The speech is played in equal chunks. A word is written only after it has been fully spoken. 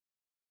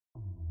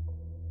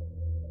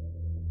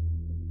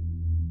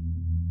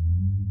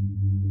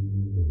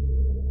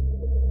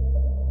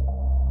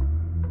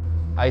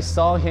I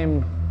saw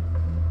him,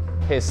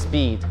 his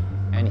speed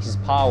and his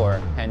power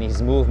and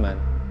his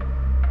movement.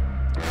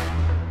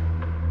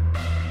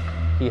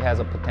 He has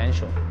a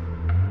potential.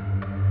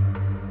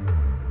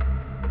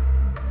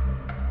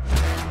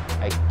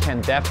 I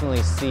can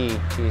definitely see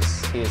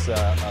he's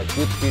a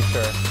good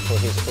future for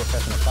his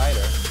professional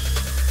fighter.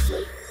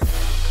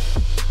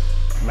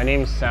 My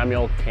name is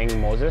Samuel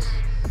King Moses.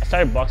 I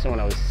started boxing when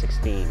I was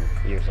 16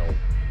 years old.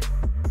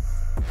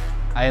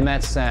 I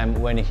met Sam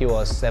when he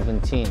was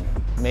 17,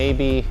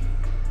 maybe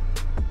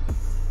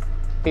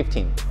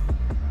 15.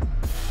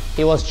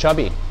 He was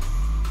chubby.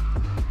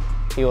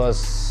 He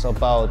was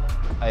about,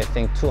 I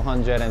think,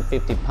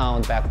 250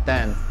 pounds back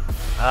then.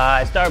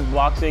 I started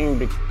boxing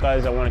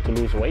because I wanted to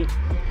lose weight.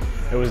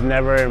 It was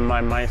never in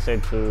my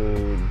mindset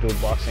to do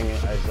boxing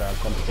as a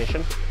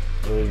competition.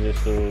 It was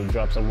just to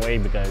drop some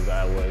weight because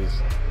I was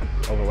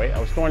overweight. I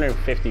was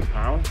 250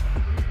 pounds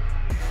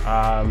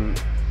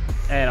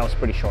and I was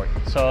pretty short.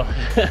 So,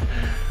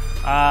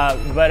 I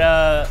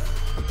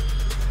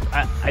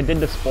did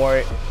the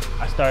sport.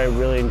 I started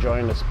really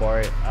enjoying the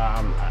sport.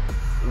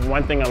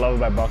 One thing I love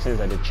about boxing is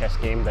that the chess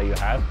game that you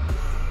have.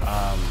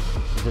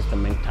 Just the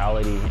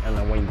mentality, and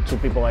then when two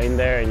people are in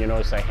there and you know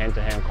it's like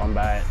hand-to-hand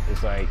combat,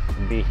 it's like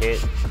be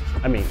hit.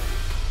 I mean,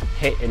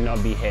 hit and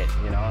not be hit,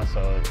 you know.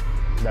 So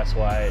that's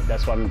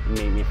what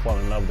made me fall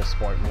in love with the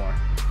sport more.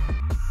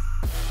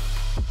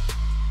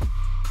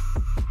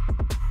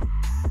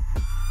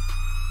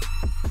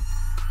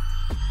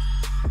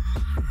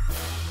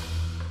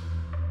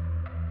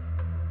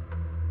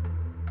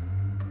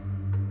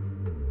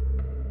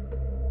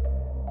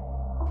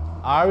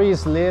 Ari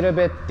is a little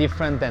bit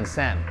different than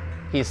Sam.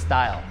 His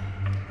style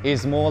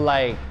is more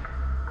like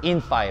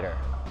in-fighter.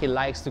 He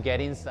likes to get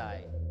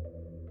inside.